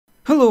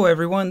Hello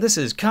everyone, this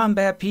is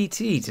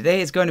Combatpt.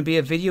 Today is going to be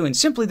a video, and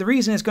simply the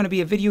reason it's going to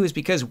be a video is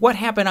because what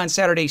happened on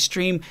Saturday's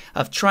stream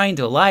of trying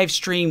to live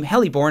stream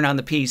Heliborne on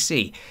the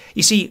PC.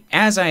 You see,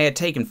 as I had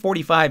taken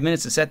 45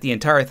 minutes to set the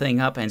entire thing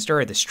up and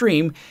started the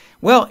stream,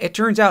 well, it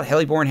turns out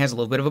Heliborne has a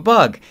little bit of a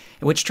bug,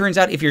 which turns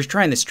out if you're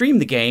trying to stream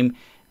the game,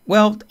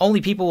 well,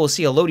 only people will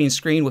see a loading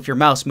screen with your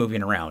mouse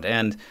moving around.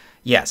 And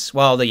yes,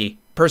 while the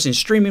person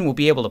streaming will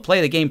be able to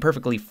play the game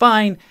perfectly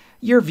fine,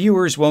 your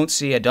viewers won't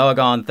see a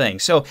doggone thing.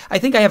 So I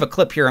think I have a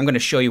clip here. I'm going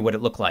to show you what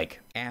it looked like.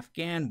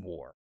 Afghan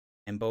War,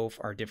 and both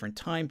are different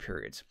time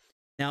periods.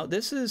 Now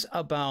this is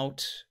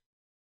about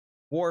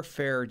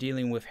warfare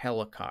dealing with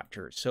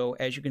helicopters. So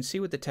as you can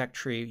see with the tech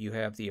tree, you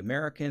have the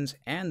Americans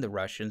and the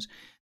Russians.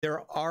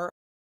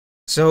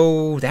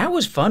 So that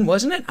was fun,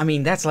 wasn't it? I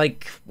mean, that's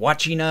like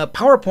watching a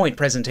PowerPoint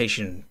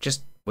presentation,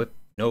 just with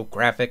no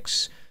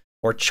graphics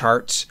or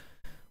charts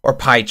or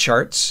pie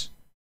charts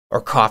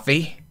or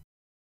coffee.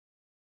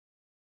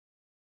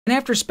 And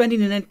after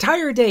spending an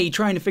entire day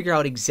trying to figure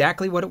out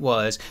exactly what it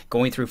was,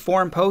 going through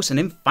forum posts, and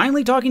then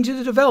finally talking to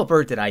the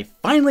developer, did I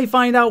finally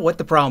find out what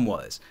the problem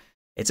was.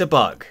 It's a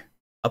bug.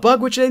 A bug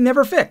which they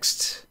never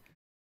fixed.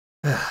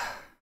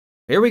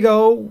 Here we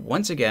go,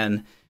 once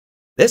again.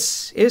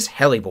 This is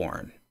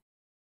Heliborne.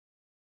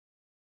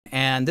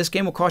 And this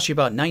game will cost you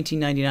about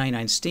 $19.99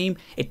 on Steam.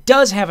 It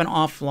does have an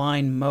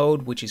offline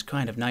mode, which is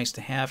kind of nice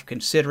to have,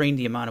 considering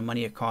the amount of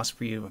money it costs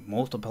for you, a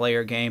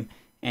multiplayer game.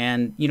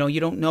 And, you know, you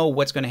don't know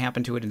what's going to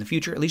happen to it in the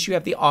future. At least you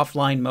have the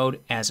offline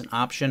mode as an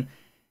option.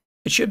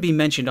 It should be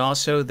mentioned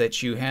also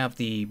that you have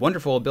the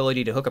wonderful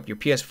ability to hook up your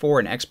PS4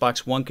 and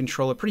Xbox One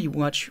controller pretty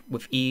much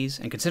with ease.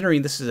 And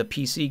considering this is a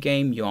PC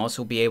game, you'll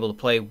also be able to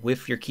play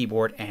with your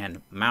keyboard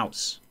and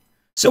mouse.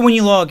 So when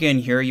you log in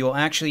here, you'll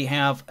actually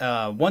have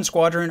one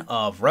squadron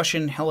of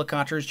Russian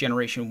helicopters,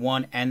 Generation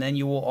 1, and then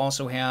you will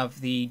also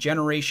have the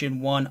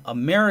Generation 1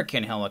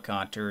 American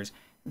helicopters.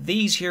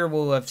 These here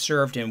will have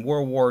served in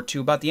World War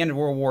II, about the end of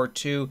World War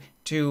II,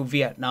 to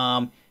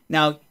Vietnam.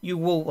 Now, you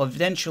will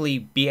eventually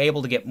be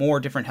able to get more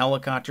different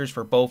helicopters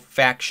for both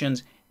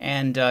factions,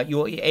 and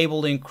you'll be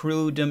able to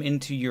include them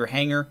into your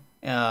hangar,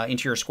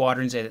 into your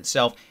squadrons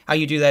itself. How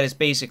you do that is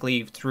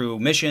basically through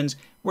missions,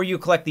 where you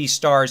collect these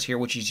stars here,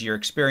 which is your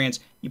experience.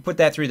 You put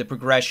that through the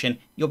progression,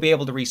 you'll be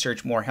able to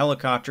research more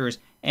helicopters,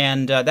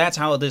 and that's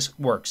how this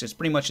works. It's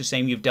pretty much the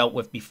same you've dealt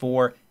with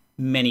before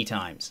many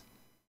times.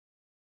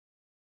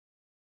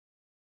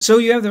 So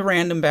you have the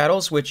random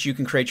battles, which you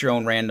can create your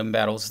own random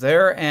battles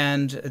there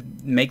and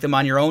make them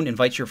on your own.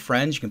 Invite your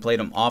friends. You can play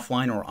them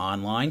offline or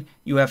online.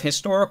 You have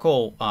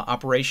historical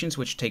operations,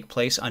 which take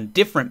place on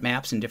different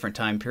maps in different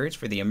time periods.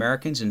 For the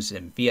Americans, it's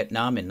in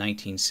Vietnam in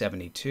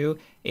 1972.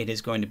 It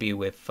is going to be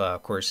with,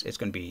 of course, it's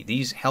going to be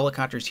these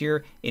helicopters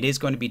here. It is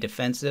going to be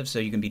defensive, so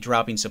you can be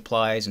dropping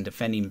supplies and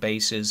defending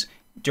bases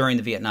during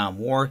the Vietnam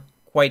War.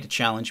 Quite a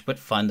challenge, but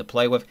fun to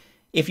play with.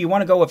 If you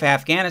want to go with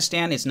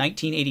Afghanistan, it's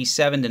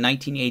 1987 to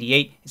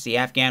 1988. It's the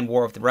Afghan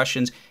War with the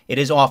Russians. It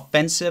is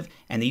offensive,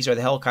 and these are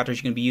the helicopters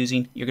you're going to be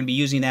using. You're going to be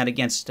using that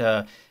against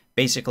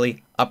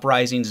basically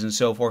uprisings and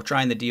so forth,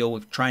 trying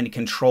to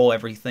control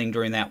everything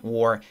during that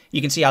war. You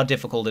can see how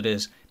difficult it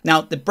is.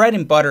 Now, the bread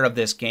and butter of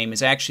this game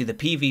is actually the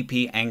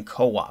PvP and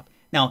co-op.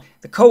 Now,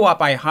 the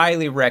co-op I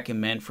highly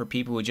recommend for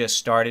people who just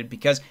started,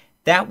 because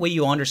that way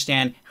you'll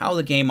understand how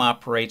the game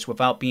operates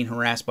without being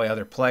harassed by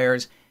other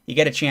players. You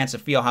get a chance to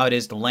feel how it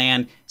is to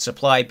land,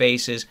 supply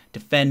bases,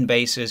 defend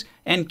bases,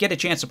 and get a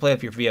chance to play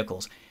with your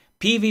vehicles.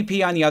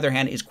 PvP, on the other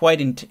hand, is quite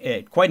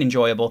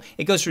enjoyable.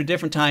 It goes through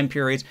different time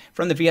periods,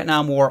 from the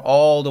Vietnam War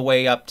all the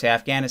way up to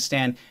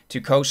Afghanistan, to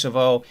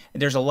Kosovo.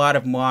 There's a lot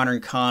of modern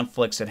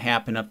conflicts that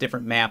happen up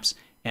different maps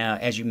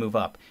as you move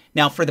up.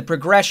 Now, for the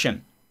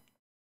progression,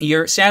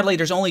 sadly,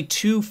 there's only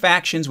two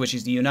factions, which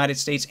is the United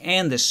States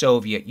and the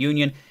Soviet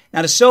Union.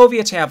 Now, the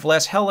Soviets have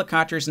less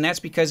helicopters, and that's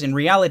because, in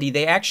reality,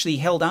 they actually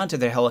held on to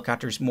their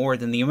helicopters more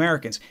than the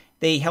Americans.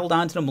 They held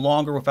on to them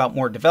longer without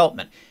more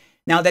development.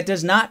 Now, that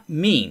does not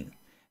mean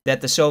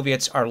that the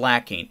Soviets are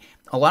lacking.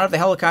 A lot of the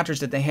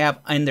helicopters that they have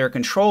in their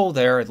control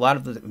there, a lot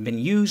of them have been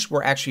used,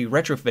 were actually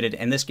retrofitted,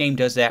 and this game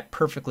does that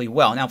perfectly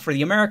well. Now, for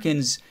the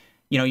Americans,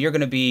 you know, you're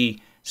going to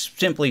be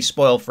simply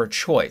spoiled for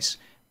choice.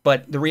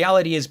 But the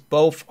reality is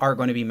both are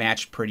going to be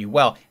matched pretty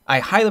well. I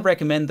highly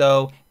recommend,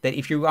 though, that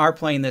if you are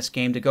playing this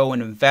game, to go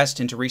and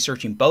invest into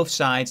researching both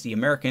sides, the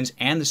Americans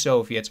and the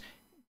Soviets,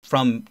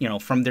 from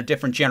their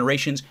different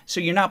generations, so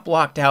you're not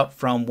blocked out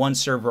from one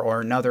server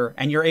or another,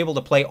 and you're able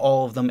to play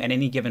all of them at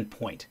any given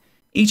point.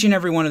 Each and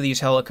every one of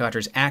these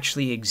helicopters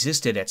actually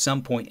existed at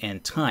some point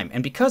in time,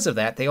 and because of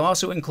that, they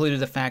also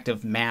included the fact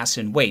of mass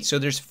and weight. So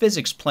there's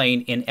physics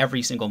playing in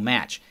every single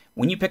match.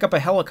 When you pick up a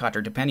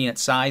helicopter, depending on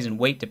its size and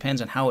weight, depends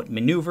on how it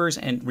maneuvers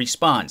and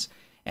responds.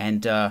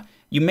 And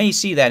you may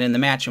see that in the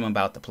match I'm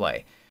about to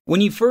play. When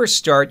you first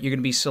start, you're going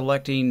to be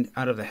selecting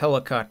out of the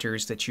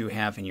helicopters that you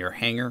have in your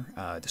hangar,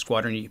 the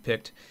squadron you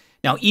picked.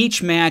 Now,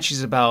 each match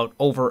is about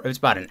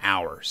an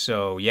hour.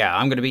 So, yeah,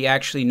 I'm going to be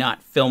actually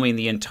not filming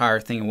the entire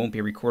thing. I won't be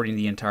recording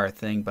the entire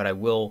thing, but I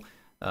will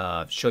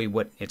show you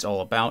what it's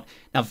all about.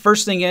 Now, the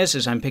first thing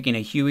is I'm picking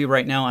a Huey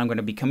right now. I'm going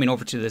to be coming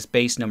over to this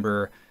base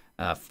number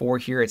 4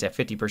 here. It's at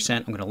 50%.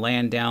 I'm going to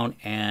land down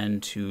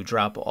and to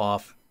drop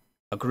off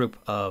a group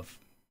of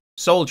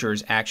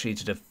soldiers actually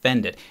to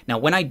defend it. Now,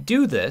 when I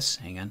do this,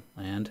 hang on,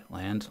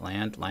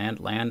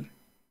 land.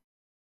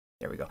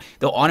 There we go.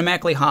 They'll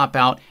automatically hop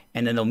out,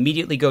 and then they'll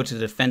immediately go to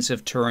the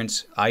defensive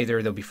turrets.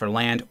 Either they'll be for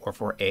land or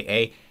for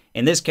AA.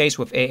 In this case,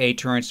 with AA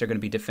turrets, they're going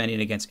to be defending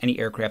against any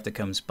aircraft that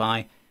comes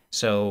by.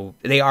 So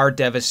they are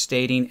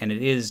devastating, and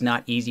it is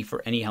not easy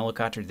for any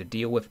helicopter to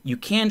deal with. You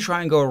can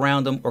try and go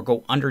around them or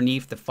go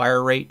underneath the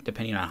fire rate,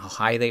 depending on how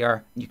high they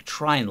are. You can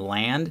try and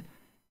land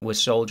with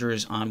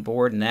soldiers on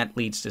board, and that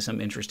leads to some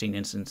interesting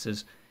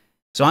instances.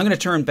 So I'm going to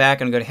turn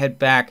back, and I'm going to head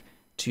back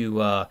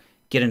to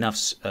get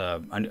enough,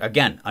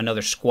 again,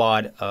 another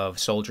squad of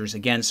soldiers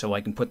again, so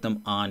I can put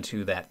them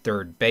onto that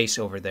third base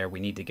over there. We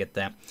need to get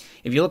that.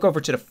 If you look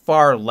over to the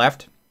far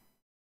left,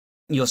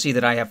 you'll see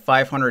that I have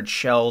 500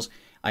 shells,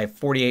 I have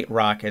 48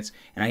 rockets,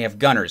 and I have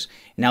gunners.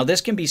 Now, this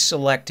can be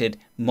selected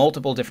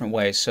multiple different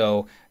ways.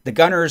 So the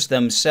gunners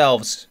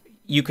themselves,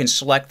 you can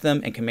select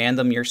them and command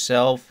them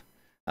yourself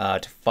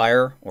to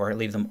fire or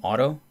leave them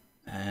auto.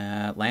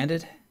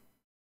 Landed.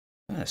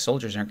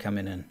 Soldiers aren't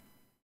coming in.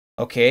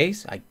 Okay,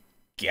 I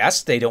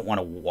guess they don't want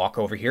to walk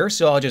over here,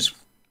 so I'll just,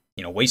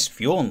 waste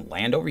fuel and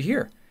land over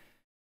here.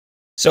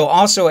 So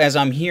also, as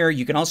I'm here,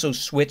 you can also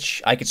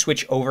switch. I could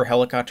switch over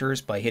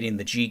helicopters by hitting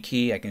the G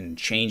key. I can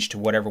change to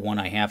whatever one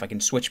I have. I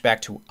can switch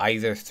back to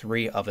either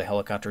 3 of the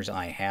helicopters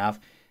I have.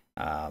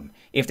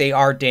 If they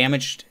are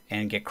damaged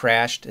and get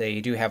crashed,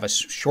 they do have a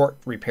short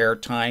repair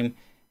time,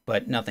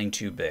 but nothing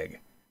too big.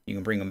 You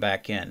can bring them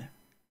back in.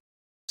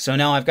 So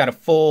now I've got a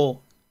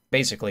full,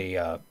 basically,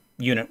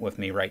 unit with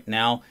me right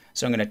now.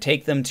 So I'm going to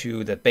take them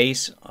to the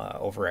base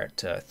over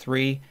at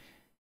 3.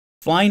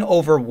 Flying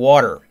over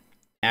water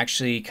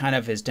actually kind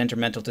of is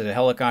detrimental to the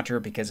helicopter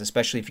because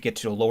especially if you get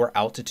to the lower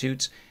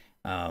altitudes,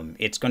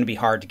 it's going to be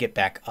hard to get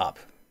back up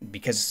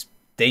because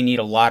they need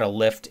a lot of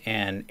lift,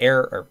 and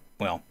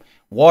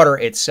water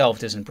itself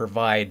doesn't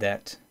provide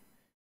that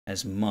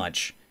as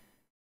much.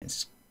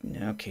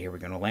 Okay, we're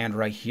going to land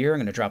right here. I'm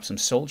going to drop some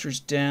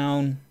soldiers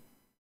down.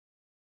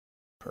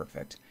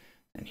 Perfect.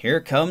 And here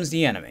comes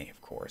the enemy,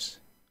 of course.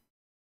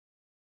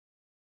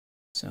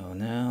 So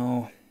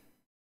now,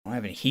 I don't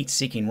have any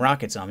heat-seeking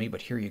rockets on me,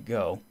 but here you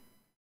go.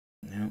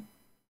 No.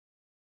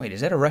 Wait,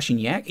 is that a Russian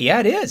yak? Yeah,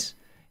 it is.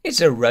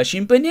 It's a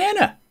Russian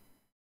banana.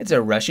 It's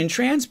a Russian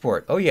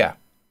transport. Oh, yeah.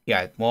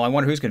 Yeah, well, I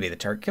wonder who's going to be the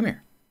target. Come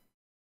here.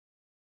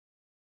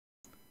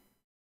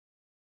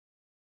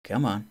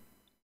 Come on.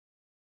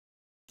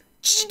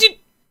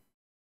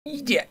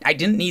 Yeah, I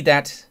didn't need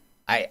that.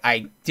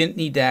 I didn't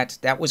need that.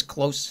 That was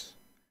close.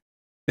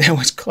 That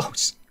was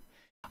close.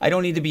 I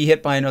don't need to be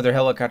hit by another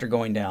helicopter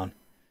going down.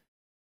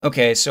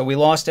 Okay, so we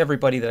lost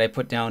everybody that I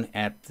put down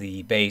at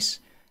the base.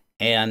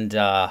 And,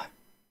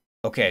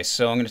 okay,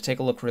 so I'm going to take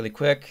a look really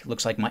quick.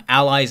 Looks like my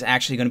ally is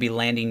actually going to be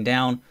landing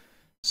down.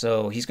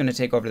 So he's going to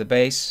take over the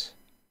base.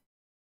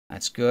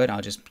 That's good.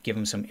 I'll just give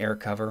him some air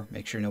cover.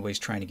 Make sure nobody's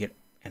trying to get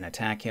and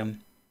attack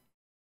him.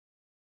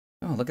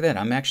 Oh, look at that.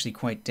 I'm actually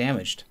quite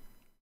damaged.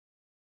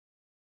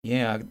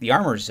 Yeah, the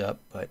armor's up,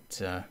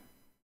 but,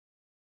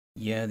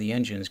 yeah, the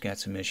engine's got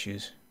some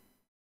issues.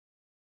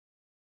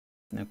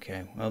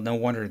 Okay, well, no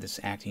wonder this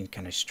acting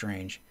kind of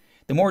strange.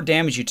 The more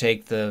damage you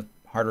take, the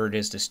harder it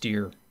is to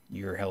steer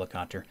your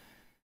helicopter.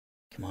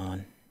 Come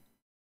on.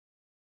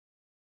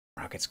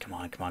 Rockets, come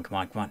on.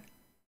 Turn.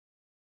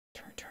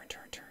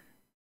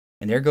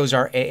 And there goes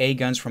our AA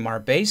guns from our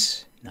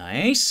base.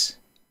 Nice.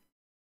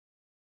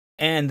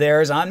 And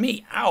there's on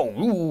me. Ow.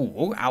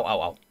 Ooh,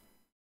 ow.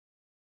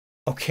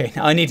 Okay,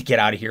 now I need to get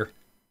out of here.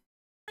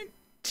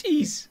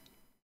 Jeez.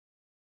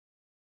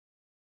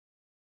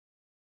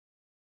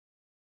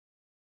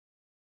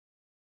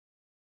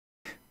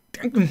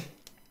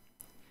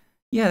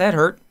 Yeah, that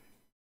hurt.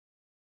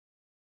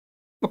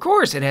 Of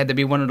course, it had to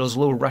be one of those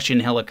little Russian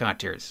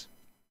helicopters.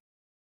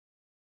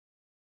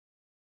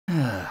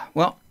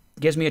 Well,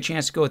 it gives me a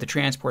chance to go with the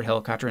transport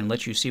helicopter and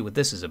let you see what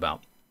this is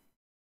about.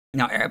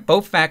 Now,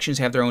 both factions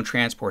have their own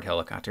transport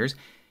helicopters,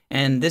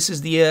 and this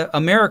is the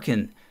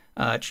American,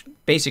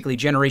 basically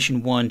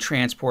Generation 1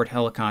 transport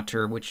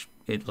helicopter, which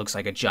it looks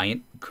like a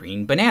giant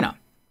green banana,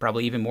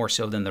 probably even more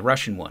so than the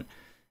Russian one.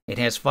 It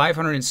has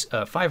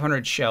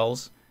 500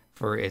 shells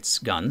for its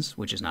guns,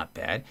 which is not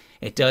bad.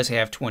 It does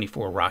have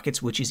 24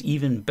 rockets, which is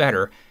even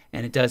better,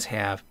 and it does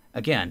have,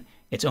 again,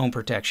 its own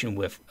protection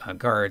with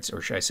guards,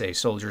 or should I say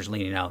soldiers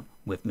leaning out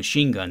with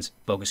machine guns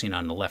focusing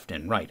on the left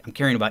and right. I'm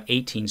carrying about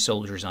 18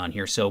 soldiers on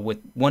here, so with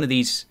one of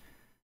these,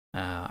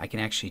 I can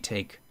actually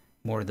take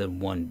more than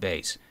one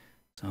base.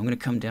 So I'm going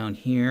to come down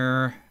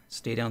here,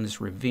 stay down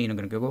this ravine. I'm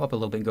going to go up a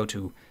little bit and go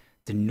to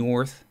the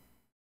north,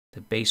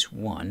 to base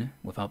 1,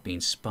 without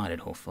being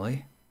spotted,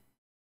 hopefully.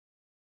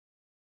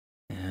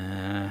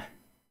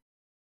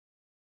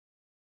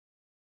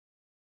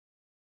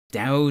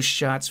 Those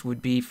shots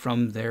would be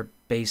from their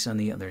base on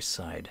the other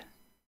side.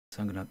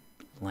 So I'm going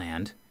to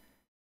land.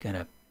 Going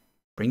to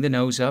bring the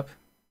nose up.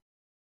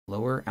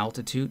 Lower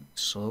altitude,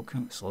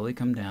 slowly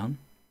come down.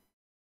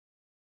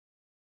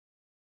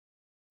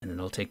 And then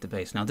it'll take the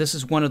base. Now, this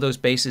is one of those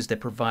bases that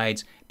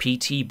provides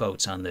PT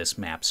boats on this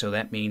map. So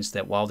that means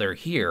that while they're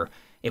here,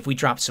 if we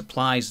drop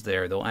supplies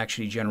there, they'll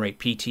actually generate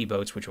PT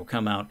boats, which will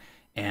come out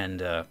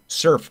and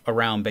surf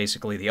around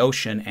basically the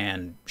ocean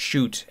and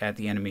shoot at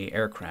the enemy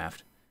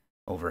aircraft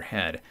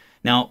overhead.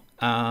 Now,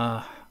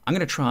 I'm going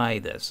to try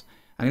this.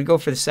 I'm going to go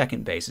for the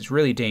second base. It's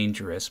really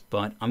dangerous,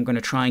 but I'm going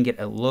to try and get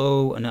a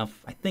low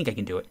enough, I think I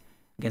can do it,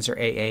 against our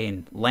AA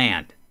and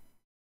land.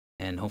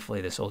 And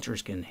hopefully the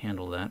soldiers can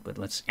handle that, but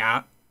let's...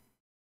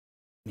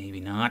 Maybe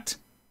not.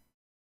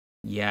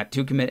 Yeah,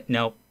 too committed.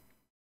 Nope.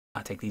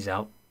 I'll take these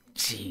out.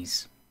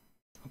 Jeez.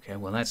 Okay,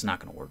 well, that's not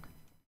going to work.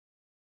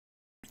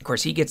 Of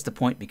course, he gets the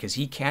point because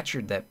he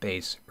captured that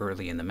base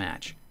early in the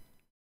match.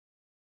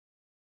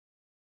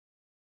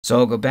 So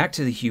I'll go back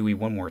to the Huey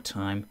one more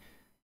time.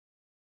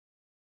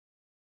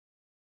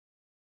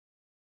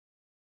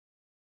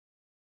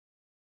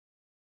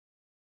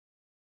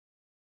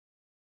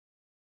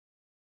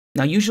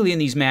 Now, usually in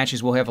these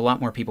matches, we'll have a lot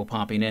more people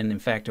popping in. In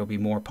fact, there'll be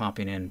more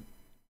popping in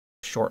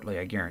shortly,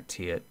 I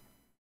guarantee it.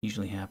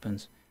 Usually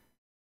happens.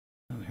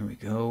 Oh, here we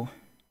go.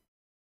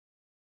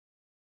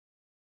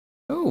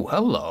 Oh,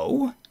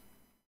 hello.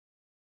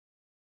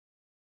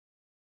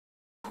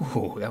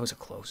 Ooh, that was a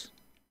close.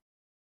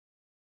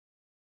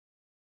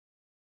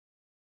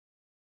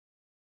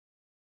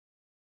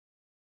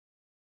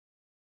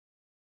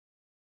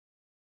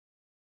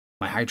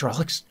 My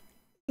hydraulics?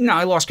 No,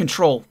 I lost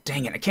control.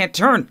 Dang it, I can't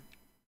turn.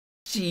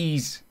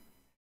 Jeez.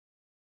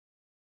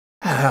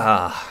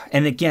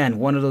 And again,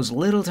 one of those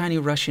little tiny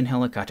Russian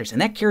helicopters.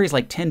 And that carries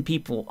like 10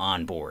 people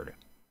on board.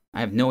 I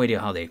have no idea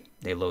how they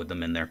load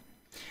them in there.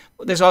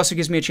 This also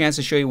gives me a chance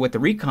to show you what the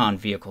recon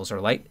vehicles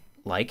are like,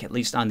 at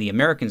least on the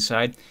American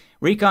side.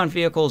 Recon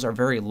vehicles are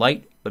very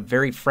light, but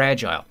very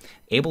fragile.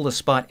 Able to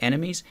spot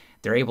enemies.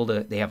 They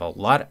have a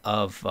lot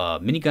of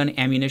minigun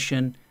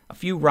ammunition, a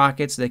few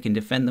rockets they can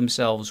defend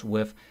themselves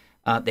with.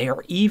 They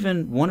are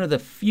even one of the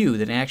few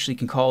that actually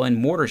can call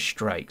in mortar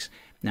strikes.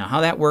 Now,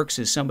 how that works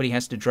is somebody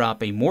has to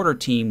drop a mortar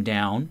team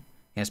down.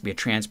 It has to be a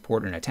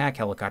transport or an attack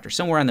helicopter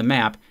somewhere on the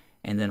map,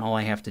 and then all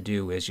I have to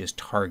do is just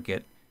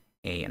target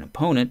an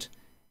opponent,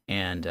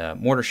 and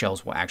mortar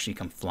shells will actually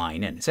come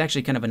flying in. It's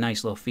actually kind of a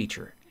nice little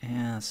feature.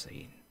 Let's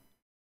see.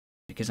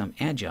 Because I'm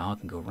agile, I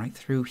can go right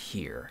through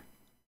here.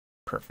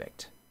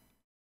 Perfect.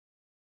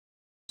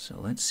 So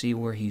let's see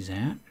where he's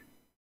at.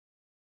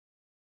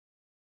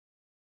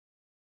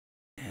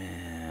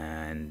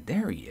 And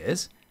there he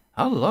is.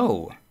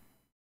 Hello.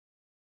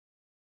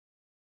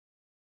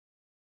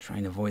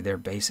 Trying to avoid their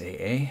base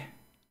AA.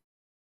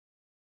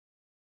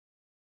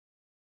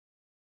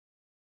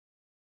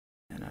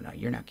 No,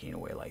 you're not getting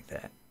away like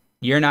that.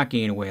 You're not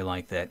getting away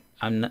like that.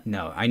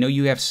 No, I know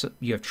you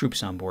have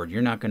troops on board.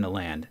 You're not going to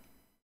land.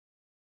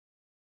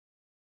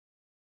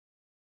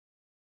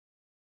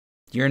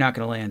 You're not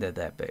going to land at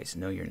that base.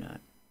 No, you're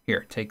not.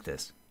 Here, take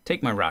this.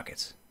 Take my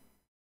rockets.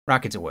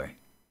 Rockets away.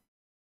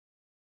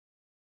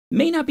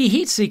 May not be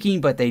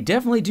heat-seeking, but they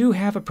definitely do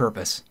have a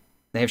purpose.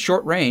 They have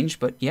short range,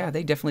 but yeah,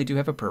 they definitely do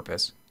have a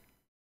purpose.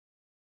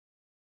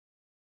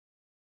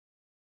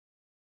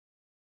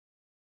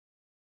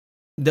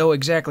 Though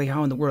exactly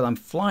how in the world I'm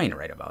flying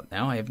right about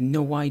now, I have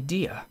no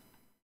idea.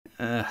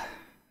 Oh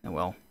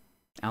well.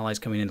 Allies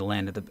coming in to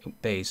land at the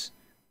base.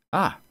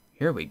 Ah,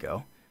 here we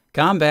go.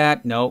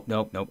 Combat. Nope.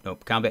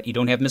 Combat, you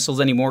don't have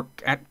missiles anymore.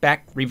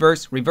 Back.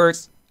 Reverse.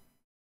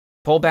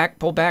 Pull back.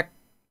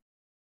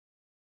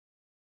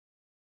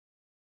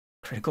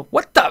 Critical.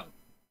 What the?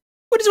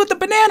 What is with the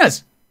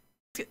bananas?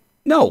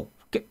 No.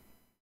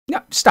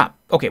 No, stop.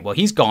 Okay, well,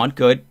 he's gone.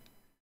 Good.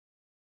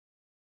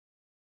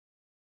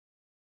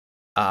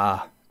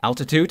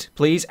 Altitude,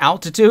 please.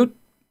 Altitude.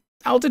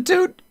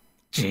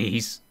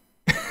 Jeez.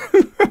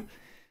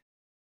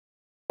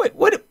 Wait,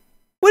 what is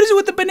it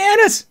with the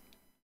bananas?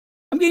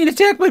 I'm getting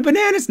attacked by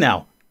bananas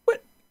now.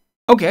 What?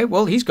 Okay,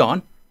 well, he's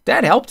gone.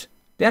 That helped.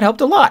 That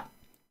helped a lot.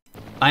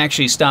 I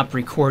actually stopped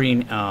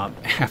recording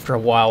after a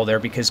while there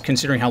because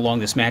considering how long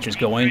this match was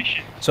going,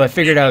 so I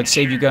figured I would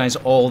save you guys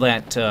all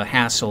that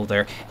hassle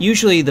there.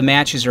 Usually the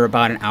matches are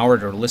about an hour.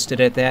 They're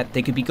listed at that.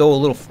 They could go a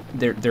little.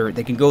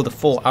 They can go the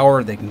full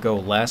hour. They can go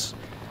less.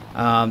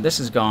 This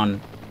has gone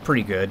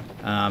pretty good.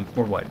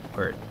 We're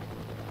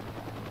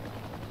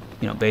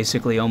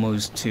basically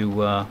almost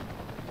to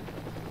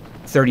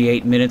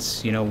 38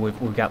 minutes.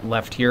 We've got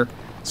left here,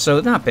 so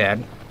not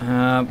bad.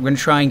 We're going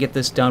to try and get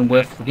this done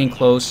with. We're getting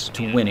close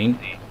to winning.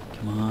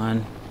 Come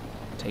on.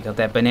 Take out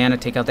that banana.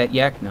 Take out that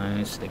yak.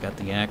 Nice. They got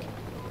the yak.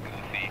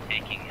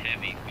 Taking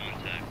heavy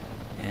contact.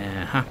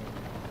 Uh-huh.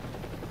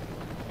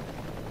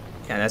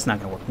 Yeah, that's not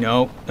going to work.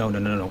 No.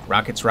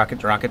 Rockets.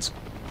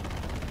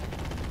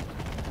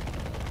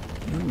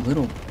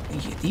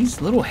 These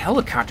little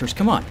helicopters.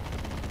 Come on.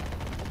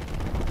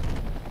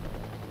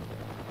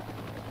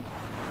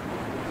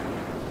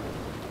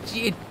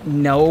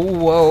 No.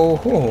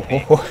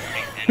 Whoa.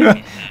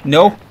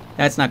 No,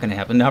 that's not going to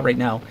happen. Not right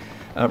now.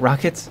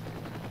 Rockets.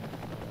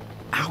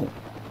 Ow.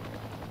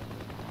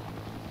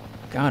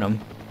 Got him.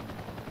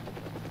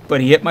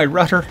 But he hit my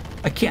rudder.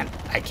 I can't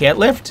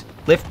lift.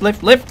 Lift,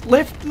 lift, lift,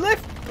 lift,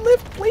 lift,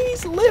 lift,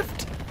 please,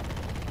 lift.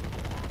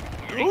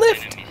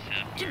 Lift.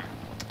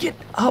 Get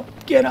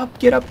up, get up,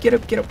 get up, get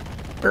up, get up.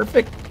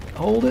 Perfect.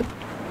 Hold it.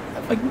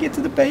 If I can get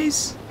to the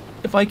base.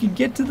 If I can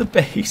get to the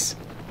base.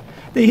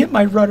 They hit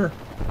my rudder.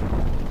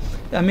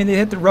 I mean, they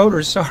hit the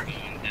rotor, sorry.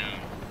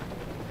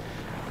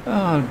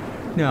 Oh,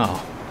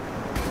 no.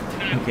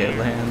 Okay,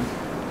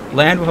 land.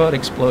 Land without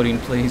exploding,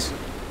 please.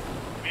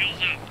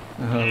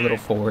 A little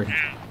forward.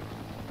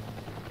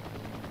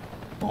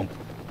 Bump.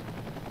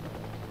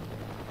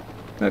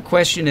 The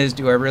question is,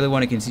 do I really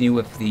want to continue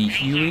with the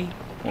Huey,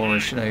 or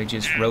should I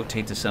just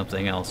rotate to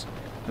something else?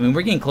 I mean,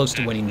 we're getting close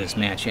to winning this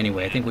match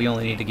anyway. I think we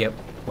only need to get,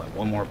 what,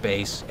 one more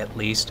base, at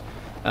least.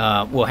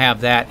 We'll have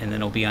that, and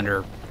then it'll be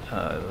under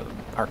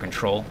our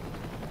control.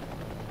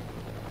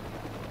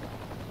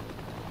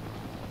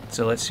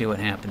 So let's see what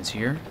happens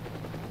here.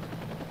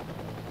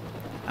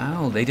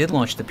 Oh, they did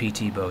launch the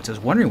PT boats. I was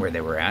wondering where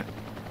they were at.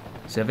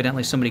 So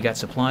evidently somebody got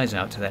supplies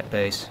out to that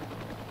base.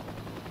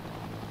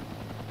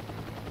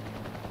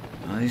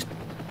 These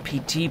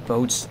PT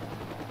boats,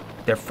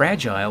 they're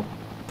fragile,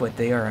 but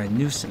they are a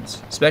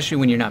nuisance, especially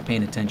when you're not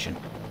paying attention.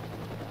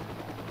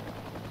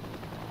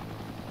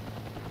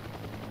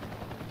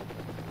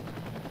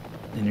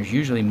 And there's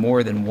usually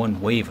more than one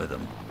wave of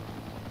them.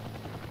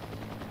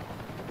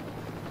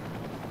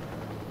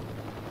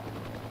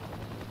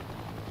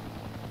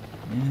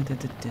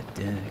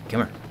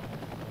 Come here.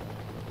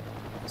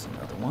 There's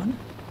another one.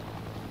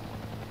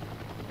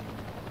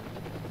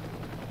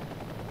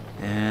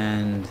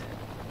 And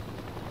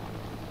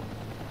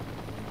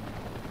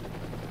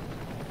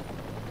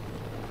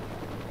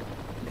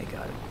they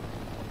got it.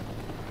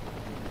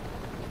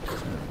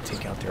 So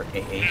take out their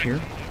AA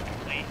here.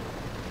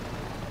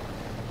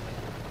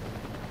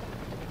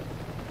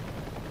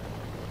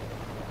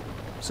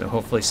 So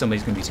hopefully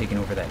somebody's going to be taking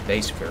over that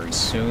base very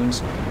soon.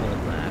 So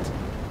hold that.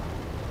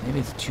 Maybe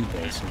it's 2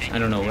 bases. I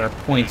don't know. Our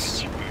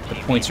points, the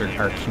points are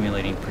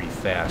accumulating pretty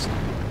fast.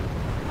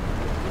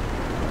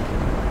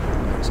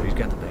 Okay, so he's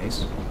got the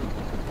base.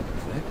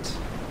 Perfect.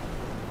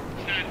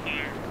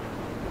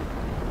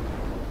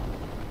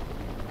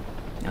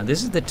 Now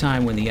this is the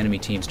time when the enemy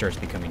team starts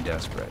becoming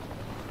desperate.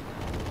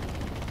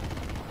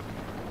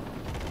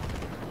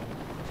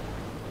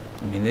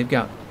 I mean, they've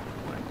got,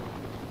 what?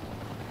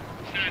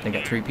 They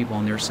got 3 people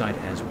on their side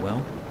as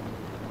well.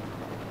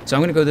 So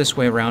I'm going to go this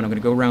way around. I'm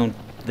going to go around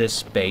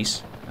this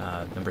base,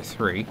 number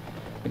 3. I'm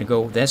going to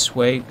go this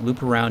way,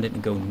 loop around it,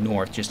 and go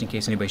north, just in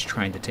case anybody's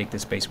trying to take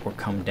this base or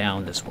come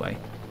down this way.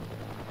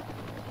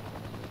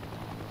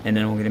 And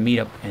then we're going to meet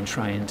up and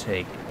try and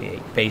take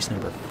base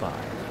number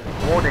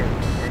 5. Warning,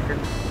 engine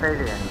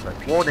failure.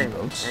 Warning,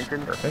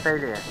 engine perfect.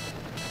 failure.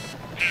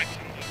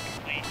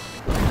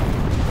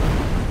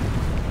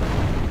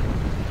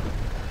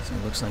 So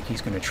it looks like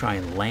he's going to try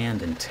and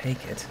land and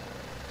take it.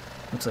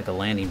 Looks like a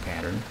landing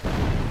pattern.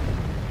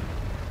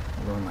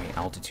 Lower my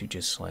altitude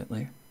just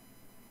slightly.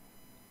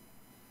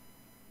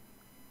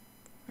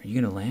 Are you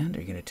going to land?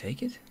 Are you going to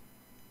take it?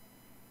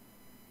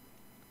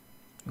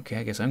 Okay,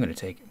 I guess I'm going to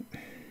take it.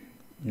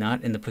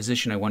 Not in the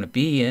position I want to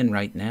be in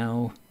right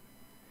now.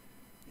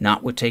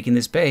 Not with taking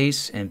this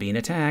base and being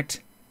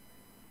attacked.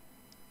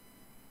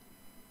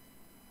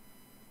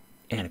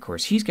 And of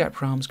course he's got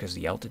problems because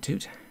of the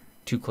altitude.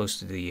 Too close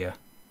to the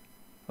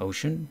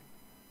ocean.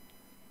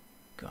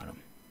 Got him.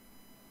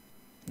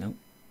 Nope.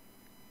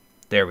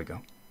 There we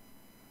go.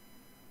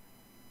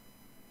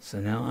 So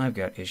now I've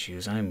got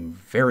issues. I'm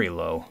very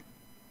low.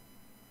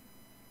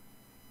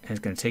 And it's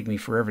going to take me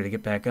forever to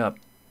get back up.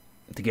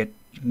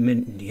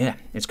 Yeah,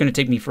 it's going to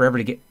take me forever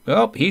to get...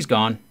 Oh, he's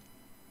gone.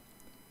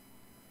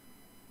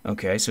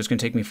 Okay, so it's going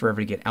to take me forever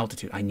to get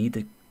altitude. I need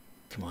the...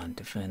 Come on,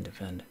 defend,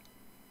 defend.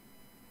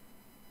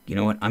 You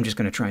know what? I'm just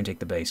going to try and take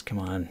the base. Come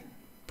on.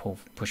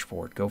 Push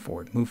forward. Go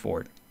forward. Move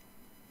forward.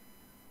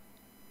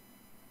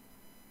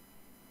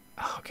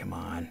 Oh, come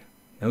on.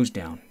 Nose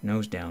down.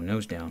 Nose down.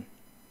 Nose down.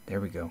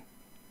 There we go.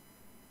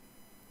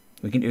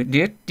 We can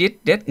do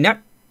it. No.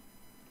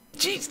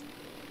 Jeez.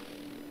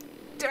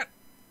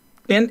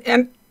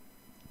 And.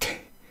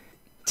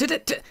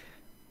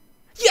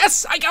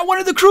 Yes! I got one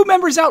of the crew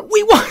members out!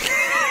 We won!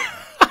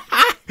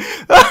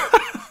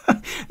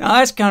 Now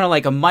that's kind of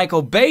like a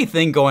Michael Bay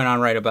thing going on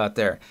right about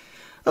there.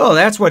 Oh,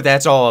 that's what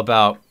that's all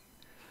about.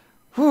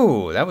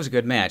 Whew, that was a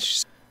good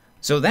match.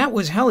 So that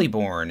was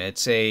Heliborne.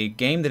 It's a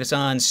game that is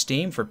on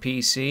Steam for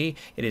PC.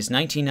 It is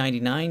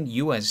 $19.99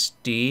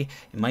 USD.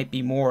 It might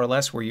be more or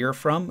less where you're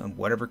from and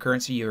whatever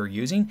currency you're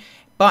using.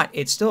 But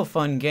it's still a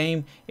fun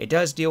game. It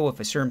does deal with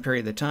a certain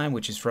period of time,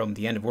 which is from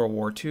the end of World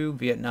War II,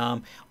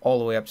 Vietnam, all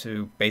the way up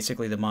to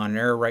basically the modern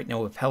era right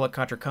now with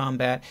helicopter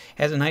combat.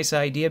 It has a nice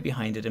idea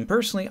behind it, and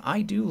personally,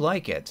 I do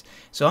like it.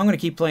 So I'm going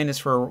to keep playing this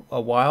for a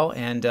while,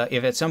 and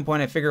if at some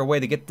point I figure a way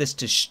to get this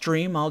to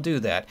stream, I'll do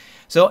that.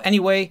 So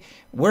anyway,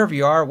 wherever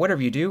you are,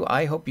 whatever you do,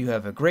 I hope you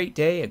have a great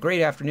day, a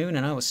great afternoon,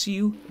 and I will see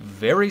you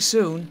very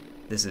soon.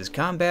 This is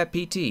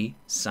Combatpt,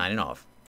 signing off.